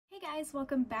guys,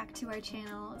 welcome back to our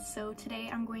channel. So today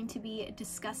I'm going to be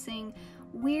discussing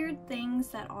weird things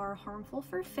that are harmful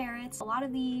for ferrets. A lot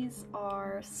of these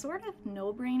are sort of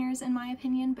no-brainers in my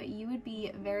opinion, but you would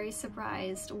be very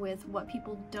surprised with what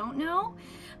people don't know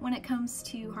when it comes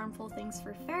to harmful things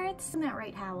for ferrets. Isn't that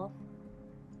right, Howl?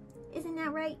 Isn't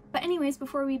that right? But anyways,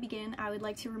 before we begin, I would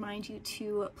like to remind you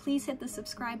to please hit the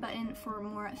subscribe button for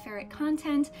more ferret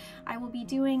content. I will be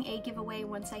doing a giveaway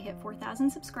once I hit 4,000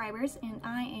 subscribers, and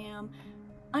I am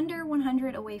under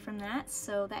 100 away from that,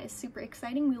 so that is super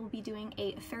exciting. We will be doing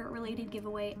a ferret-related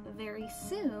giveaway very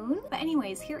soon. But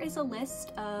anyways, here is a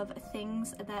list of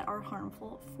things that are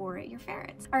harmful for your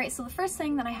ferrets. All right, so the first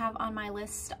thing that I have on my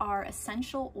list are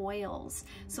essential oils.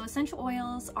 So essential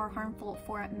oils are harmful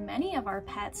for many of our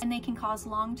pets, and they can cause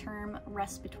long-term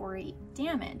respiratory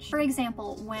damage. For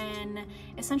example, when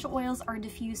essential oils are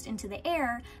diffused into the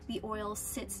air, the oil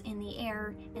sits in the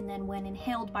air, and then when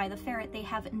inhaled by the ferret, they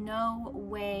have no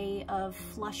way of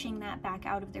flushing that back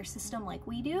out of their system like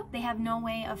we do. They have no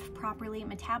way of properly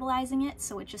metabolizing it,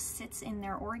 so it just sits in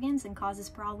their organs and causes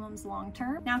problems long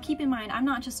term. Now keep in mind, I'm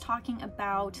not just talking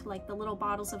about like the little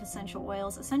bottles of essential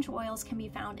oils. Essential oils can be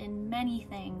found in many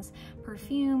things: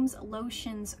 perfumes,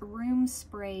 lotions, room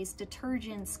sprays,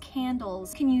 detergents,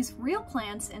 candles. You can use real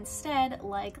plants instead,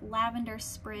 like lavender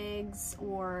sprigs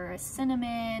or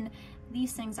cinnamon.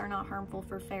 These things are not harmful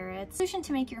for ferrets. The solution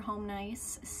to make your home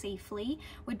nice safely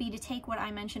would be to take what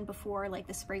I mentioned before, like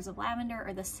the sprigs of lavender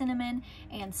or the cinnamon,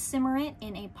 and simmer it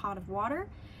in a pot of water.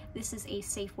 This is a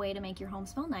safe way to make your home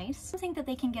smell nice. I think that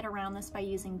they can get around this by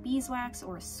using beeswax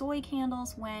or soy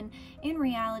candles, when in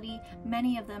reality,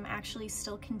 many of them actually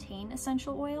still contain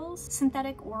essential oils.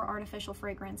 Synthetic or artificial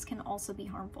fragrance can also be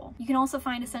harmful. You can also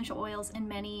find essential oils in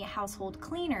many household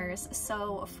cleaners,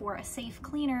 so for a safe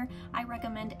cleaner, I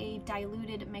recommend a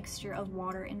diluted mixture of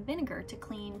water and vinegar to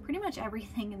clean pretty much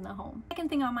everything in the home. Second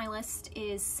thing on my list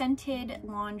is scented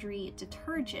laundry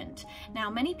detergent. Now,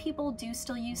 many people do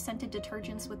still use scented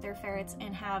detergents with their ferrets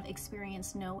and have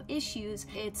experienced no issues.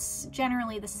 It's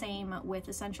generally the same with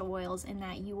essential oils in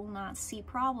that you will not see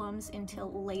problems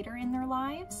until later in their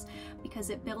lives because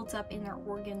it builds up in their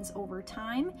organs over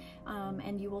time,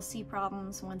 and you will see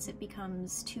problems once it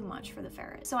becomes too much for the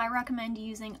ferret. So I recommend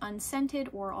using unscented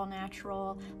or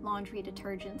all-natural laundry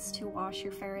detergents to wash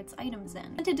your ferret's items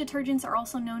in. Scented detergents are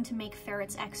also known to make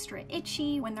ferrets extra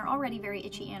itchy when they're already very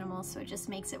itchy animals, so it just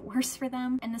makes it worse for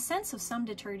them. And the scents of some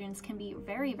detergents can be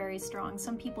very strong.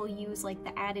 Some people use like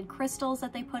the added crystals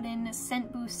that they put in,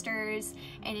 scent boosters,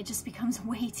 and it just becomes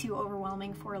way too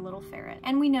overwhelming for a little ferret.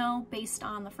 And we know, based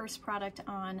on the first product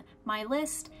on my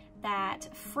list,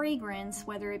 that fragrance,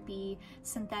 whether it be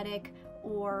synthetic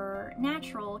or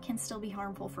natural, can still be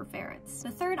harmful for ferrets.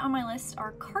 The third on my list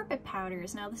are carpet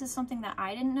powders. Now, this is something that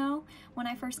I didn't know when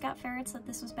I first got ferrets, that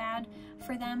this was bad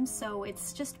for them. So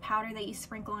it's just powder that you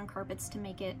sprinkle on carpets to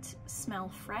make it smell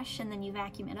fresh, and then you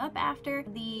vacuum it up after.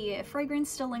 The fragrance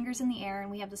still lingers in the air,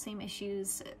 and we have the same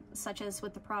issues such as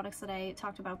with the products that I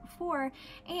talked about before.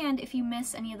 And if you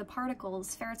miss any of the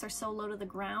particles, ferrets are so low to the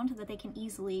ground that they can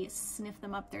easily sniff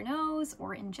them up their nose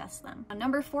or ingest them.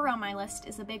 Number 4 on my list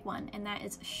is a big one, and that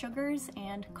is sugars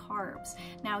and carbs.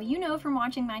 Now, you know from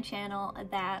watching my channel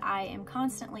that I am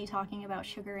constantly talking about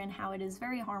sugar and how it is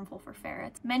very harmful for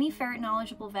ferrets. Many ferret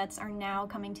knowledgeable vets are now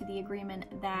coming to the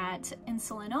agreement that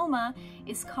insulinoma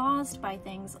is caused by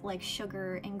things like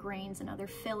sugar and grains and other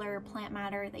filler plant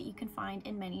matter that you can find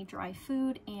in many dry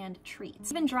food and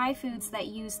treats. Even dry foods that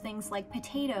use things like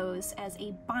potatoes as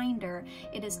a binder,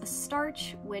 it is a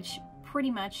starch which pretty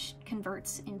much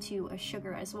converts into a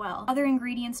sugar as well. Other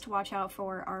ingredients to watch out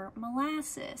for are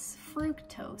molasses,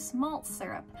 fructose, malt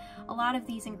syrup. A lot of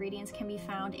these ingredients can be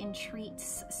found in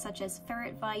treats such as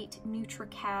Ferret Vite,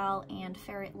 Nutrical, and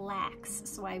Ferret Lax,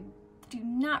 so I do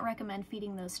not recommend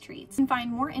feeding those treats. You can find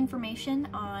more information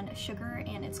on sugar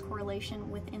and its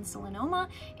correlation with insulinoma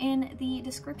in the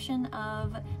description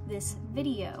of this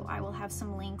video. I will have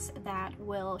some links that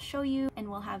will show you, and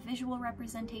will have visual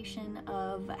representation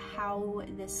of how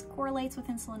this correlates with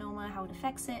insulinoma, how it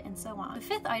affects it, and so on. The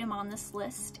 5th item on this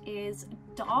list is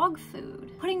dog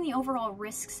food. Putting the overall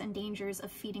risks and dangers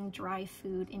of feeding dry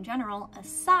food in general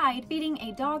aside, feeding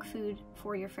a dog food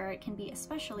for your ferret can be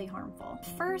especially harmful.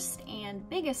 First and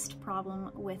biggest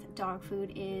problem with dog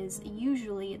food is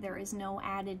usually there is no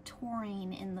added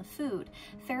taurine in the food.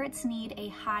 Ferrets need a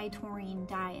high taurine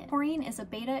diet. Taurine is a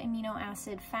beta amino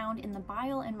acid found in the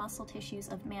bile and muscle tissues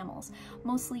of mammals,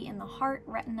 mostly in the heart,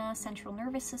 retina, central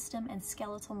nervous system, and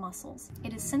skeletal muscles.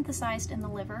 It is synthesized in the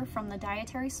liver from the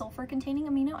dietary sulfur-containing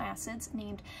amino acids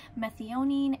named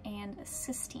methionine and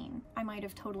cysteine. I might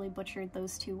have totally butchered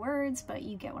those two words, but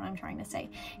you get what I'm trying to say.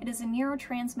 It is a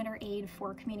neurotransmitter aid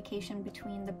for communication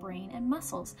between the brain and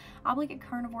muscles. Obligate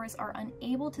carnivores are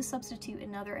unable to substitute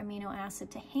another amino acid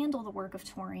to handle the work of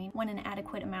taurine when an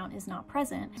adequate amount is not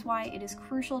present. That's why it is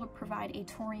crucial to provide a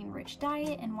taurine-rich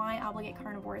diet and why obligate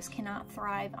carnivores cannot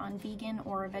thrive on vegan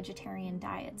or vegetarian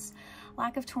diets.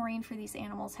 Lack of taurine for these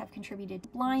animals have contributed to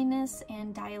blindness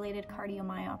and dilated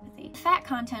cardiomyopathy. Fat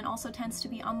content also tends to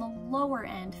be on the lower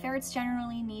end. Ferrets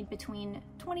generally need between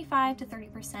 25 to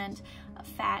 30% of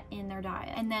fat in their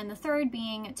diet. And then the third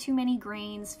being too many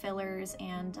grains, fillers,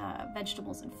 and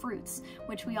vegetables and fruits,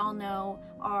 which we all know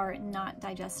are not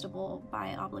digestible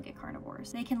by obligate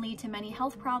carnivores. They can lead to many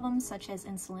health problems such as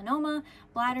insulinoma,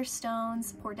 bladder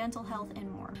stones, poor dental health, and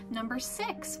more. Number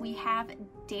 6, we have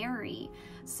dairy.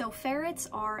 So ferrets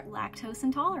are lactose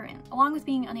intolerant. Along with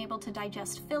being unable to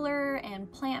digest filler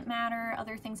and plant matter,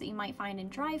 other things that you might find in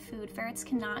dry food, ferrets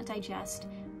cannot digest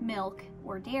milk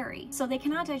or dairy. So they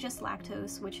cannot digest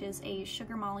lactose, which is a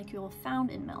sugar molecule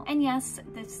found in milk. And yes,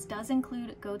 this does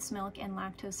include goat's milk and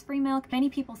lactose-free milk. Many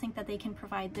people think that they can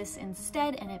provide this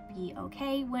instead and it be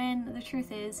okay, when the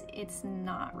truth is it's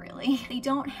not really. They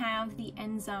don't have the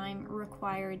enzyme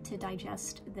required to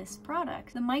digest this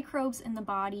product. The microbes in the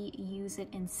body use it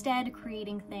instead,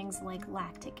 creating things like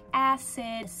lactic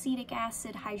acid, acetic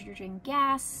acid, hydrogen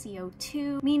gas,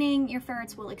 CO2, meaning your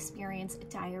ferrets will experience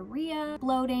diarrhea,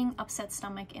 bloating, upset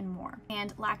stomach, and more.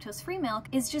 And lactose-free milk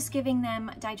is just giving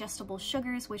them digestible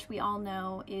sugars, which we all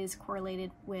know is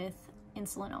correlated with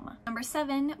insulinoma. Number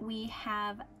 7, we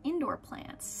have indoor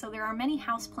plants. So there are many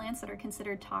house plants that are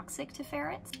considered toxic to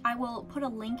ferrets. I will put a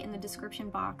link in the description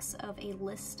box of a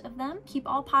list of them. Keep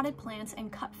all potted plants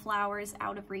and cut flowers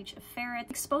out of reach of ferrets.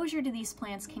 Exposure to these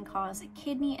plants can cause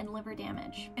kidney and liver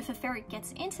damage. If a ferret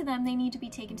gets into them, they need to be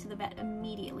taken to the vet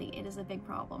immediately. It is a big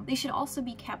problem. They should also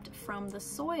be kept from the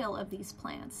soil of these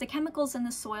plants. The chemicals in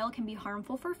the soil can be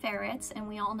harmful for ferrets, and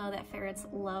we all know that ferrets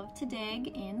love to dig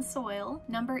in soil.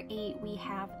 Number 8, we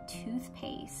have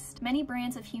toothpaste. Many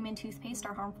brands of human toothpaste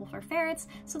are harmful for ferrets,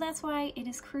 so that's why it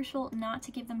is crucial not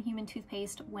to give them human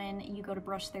toothpaste when you go to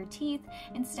brush their teeth.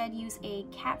 Instead, use a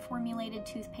cat-formulated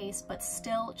toothpaste, but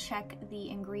still check the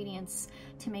ingredients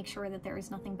to make sure that there is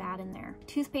nothing bad in there.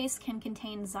 Toothpaste can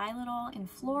contain xylitol and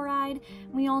fluoride.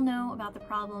 We all know about the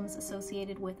problems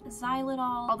associated with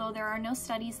xylitol. Although there are no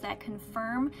studies that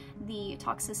confirm the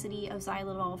toxicity of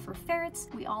xylitol for ferrets,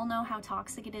 we all know how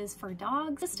toxic it is for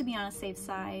dogs. Just to be on a safe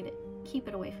side, keep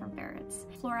it away from ferrets.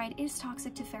 Fluoride is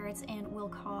toxic to ferrets and will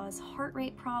cause heart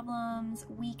rate problems,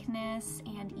 weakness,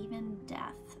 and even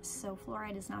death. So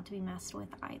fluoride is not to be messed with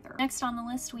either. Next on the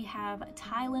list, we have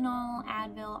Tylenol,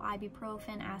 Advil,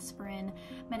 ibuprofen, aspirin,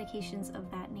 medications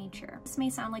of that nature. This may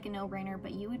sound like a no-brainer,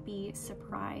 but you would be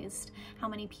surprised how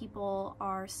many people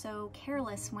are so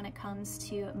careless when it comes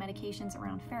to medications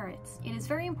around ferrets. It is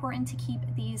very important to keep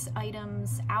these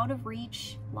items out of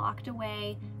reach, locked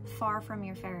away, far from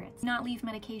your ferrets. Do not leave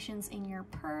medications in your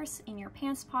purse, in your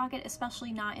pants pocket,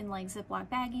 especially not in like Ziploc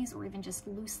baggies or even just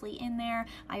loosely in there.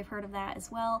 I've heard of that as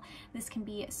well. This can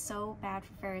be so bad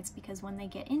for ferrets because when they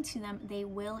get into them, they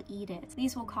will eat it.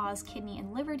 These will cause kidney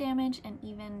and liver damage and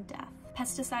even death.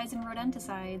 Pesticides and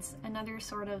rodenticides, another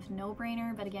sort of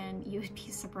no-brainer, but again, you would be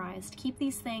surprised. Keep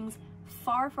these things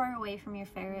far away from your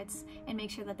ferrets and make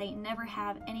sure that they never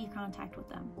have any contact with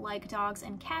them. Like dogs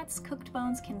and cats, cooked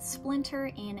bones can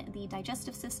splinter in the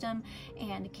digestive system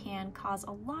and can cause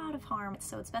a lot of harm,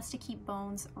 so it's best to keep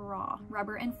bones raw.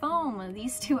 Rubber and foam,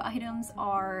 these two items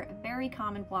are very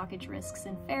common blockage risks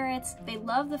in ferrets. They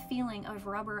love the feeling of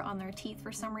rubber on their teeth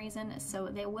for some reason, so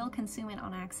they will consume it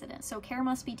on accident. So care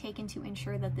must be taken to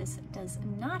ensure that this does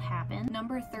not happen.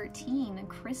 Number 13,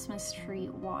 Christmas tree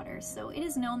water. So it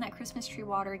is known that Christmas tree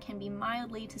water can be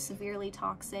mildly to severely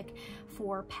toxic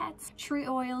for pets. Tree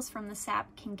oils from the sap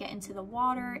can get into the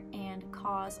water and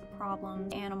cause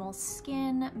problems. Animals'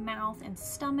 skin, mouth, and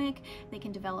stomach. They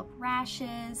can develop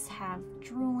rashes, have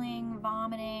drooling,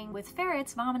 vomiting. With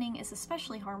ferrets, vomiting is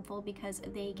especially harmful because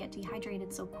they get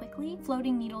dehydrated so quickly.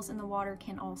 Floating needles in the water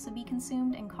can also be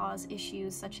consumed and cause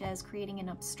issues such as creating an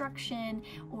obstruction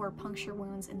or puncture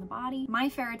wounds in the body. My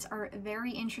ferrets are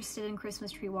very interested in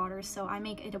Christmas tree water, so I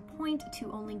make it a point point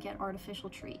to only get artificial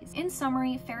trees. In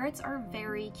summary, ferrets are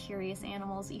very curious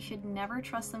animals. You should never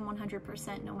trust them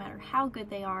 100% no matter how good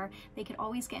they are. They could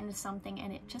always get into something,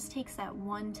 and it just takes that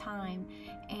one time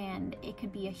and it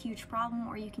could be a huge problem,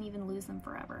 or you can even lose them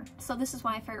forever. So this is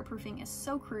why ferret proofing is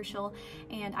so crucial,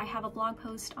 and I have a blog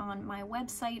post on my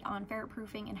website on ferret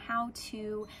proofing and how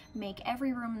to make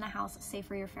every room in the house safe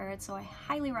for your ferrets, so I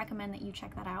highly recommend that you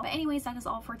check that out. But anyways, that is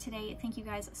all for today. Thank you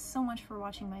guys so much for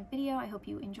watching my video. I hope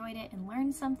you enjoyed it and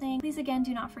learned something. Please again,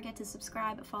 do not forget to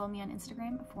subscribe, follow me on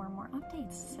Instagram for more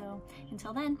updates. So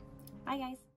until then, bye guys.